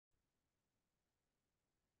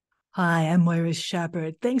Hi, I'm Moira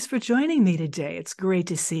Shepard. Thanks for joining me today. It's great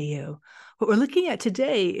to see you. What we're looking at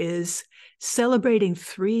today is celebrating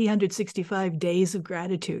 365 Days of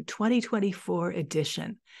Gratitude, 2024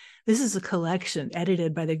 edition. This is a collection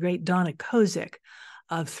edited by the great Donna Kozik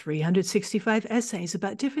of 365 essays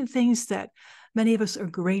about different things that many of us are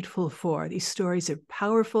grateful for. These stories are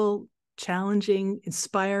powerful, challenging,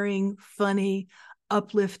 inspiring, funny,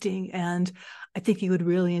 uplifting, and I think you would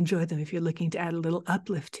really enjoy them if you're looking to add a little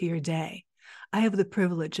uplift to your day. I have the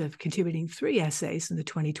privilege of contributing 3 essays in the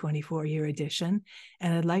 2024 year edition,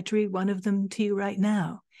 and I'd like to read one of them to you right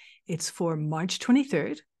now. It's for March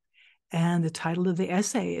 23rd, and the title of the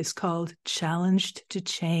essay is called Challenged to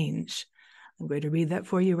Change. I'm going to read that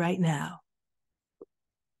for you right now.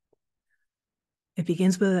 It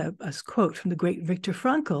begins with a quote from the great Viktor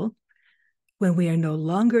Frankl. When we are no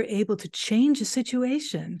longer able to change a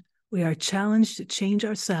situation, we are challenged to change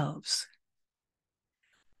ourselves.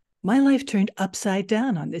 My life turned upside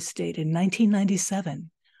down on this date in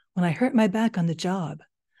 1997 when I hurt my back on the job.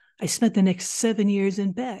 I spent the next 7 years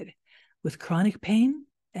in bed with chronic pain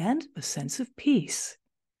and a sense of peace.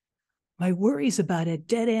 My worries about a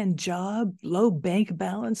dead-end job, low bank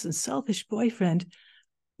balance, and selfish boyfriend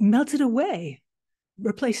melted away,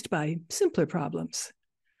 replaced by simpler problems.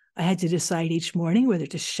 I had to decide each morning whether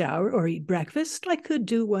to shower or eat breakfast. I could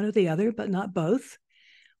do one or the other, but not both.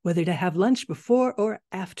 Whether to have lunch before or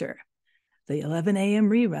after the 11 a.m.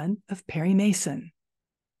 rerun of Perry Mason.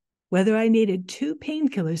 Whether I needed 2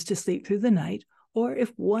 painkillers to sleep through the night or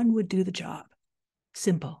if one would do the job.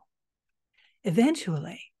 Simple.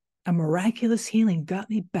 Eventually, a miraculous healing got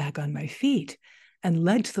me back on my feet and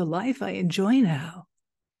led to the life I enjoy now.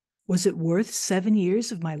 Was it worth 7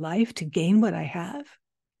 years of my life to gain what I have?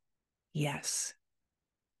 Yes.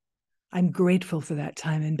 I'm grateful for that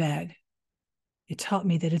time in bed. It taught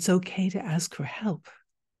me that it's okay to ask for help.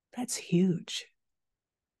 That's huge.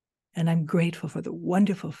 And I'm grateful for the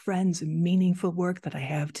wonderful friends and meaningful work that I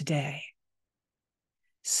have today.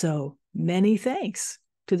 So many thanks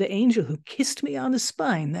to the angel who kissed me on the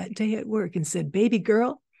spine that day at work and said, "Baby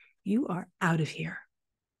girl, you are out of here."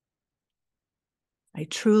 I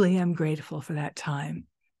truly am grateful for that time,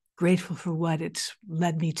 grateful for what it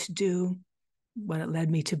led me to do, what it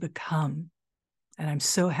led me to become. And I'm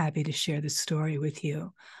so happy to share this story with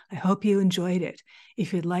you. I hope you enjoyed it.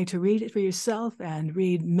 If you'd like to read it for yourself and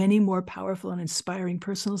read many more powerful and inspiring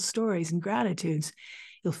personal stories and gratitudes,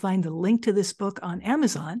 you'll find the link to this book on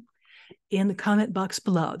Amazon in the comment box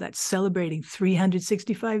below. That's Celebrating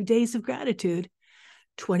 365 Days of Gratitude,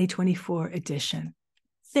 2024 edition.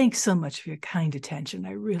 Thanks so much for your kind attention.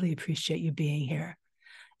 I really appreciate you being here.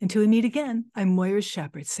 Until we meet again, I'm Moira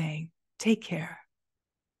Shepard saying, take care.